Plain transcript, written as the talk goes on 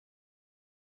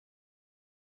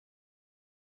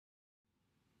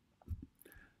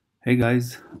Hey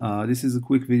guys, this is a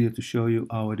quick video to show you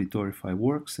how Editorify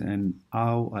works and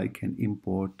how I can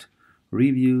import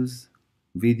reviews,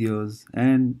 videos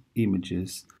and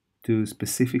images to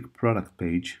specific product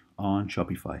page on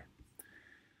Shopify.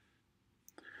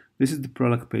 This is the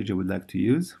product page I would like to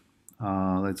use.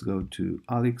 Let's go to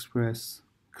AliExpress,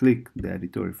 click the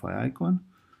Editorify icon.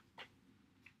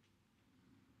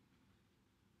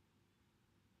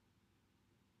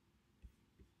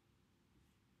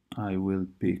 I will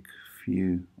pick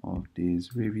few of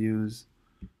these reviews.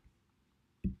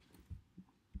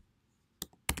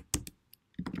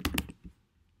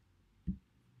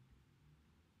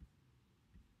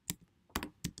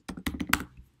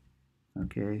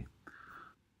 Okay,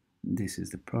 this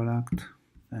is the product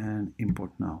and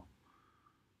import now.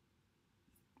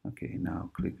 Okay,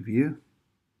 now click view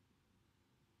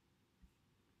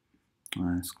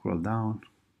and scroll down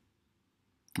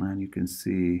and you can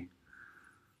see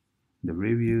the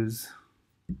reviews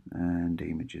and the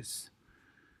images.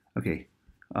 Okay,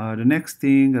 the next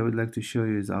thing I would like to show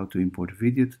you is how to import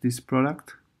video to this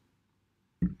product.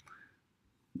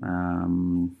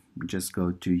 Just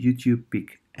go to YouTube,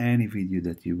 pick any video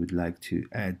that you would like to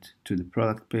add to the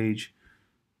product page.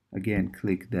 Again,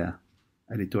 click the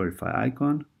Editorify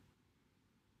icon.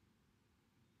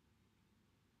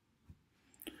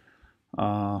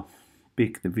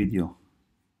 Pick the video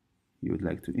you would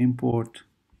like to import.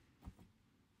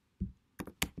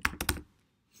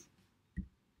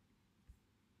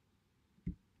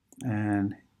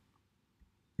 And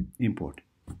import.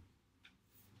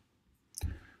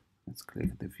 Let's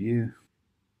click the view.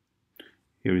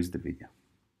 Here is the video.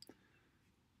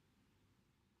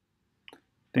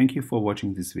 Thank you for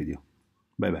watching this video.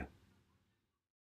 Bye bye.